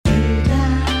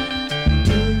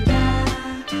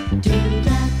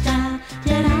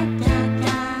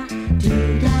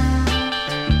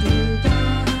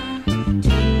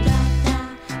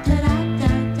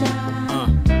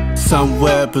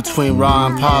Somewhere between raw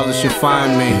and polished, you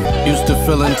find me. Used to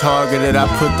feeling targeted, I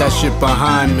put that shit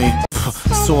behind me.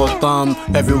 Sore thumb,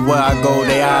 everywhere I go,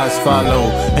 they eyes follow.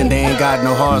 And they ain't got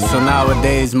no heart, so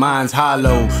nowadays mine's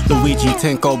hollow. LUIGI,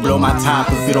 TENCO, blow my top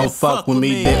if you don't fuck with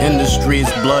me. The industry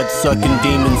is blood-sucking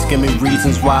demons, give me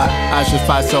reasons why I should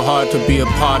fight so hard to be a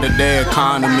part of their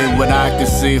economy. When I can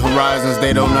see horizons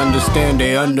they don't understand,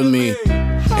 they under me.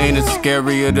 Ain't it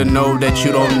scarier to know that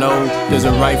you don't know? There's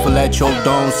a rifle at your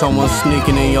dome, someone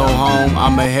sneaking in your home.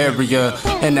 I'm a harrier,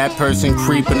 and that person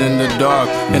creeping in the dark.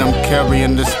 And I'm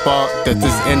carrying the spark that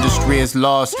this industry has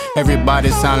lost. Everybody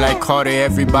sound like Carter,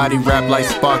 everybody rap like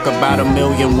Spark. About 1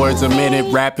 million words a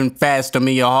minute, rapping fast to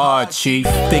me your heart, chief.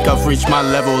 Think I've reached my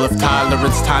level of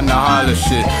tolerance, time to holler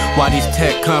shit. Why these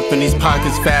tech companies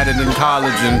pockets fatter than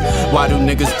collagen? Why do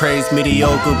niggas praise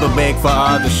mediocre but beg for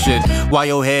other shit? Why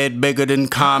your head bigger than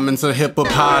commons, a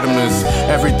hippopotamus?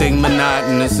 Everything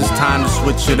monotonous, it's time to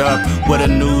switch it up. With a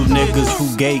new niggas who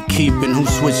gatekeeping, who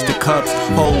switch the cups.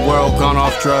 Whole world gone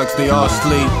off drugs, they all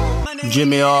sleep.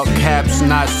 Jimmy all caps,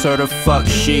 not sir the fuck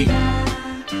sheep.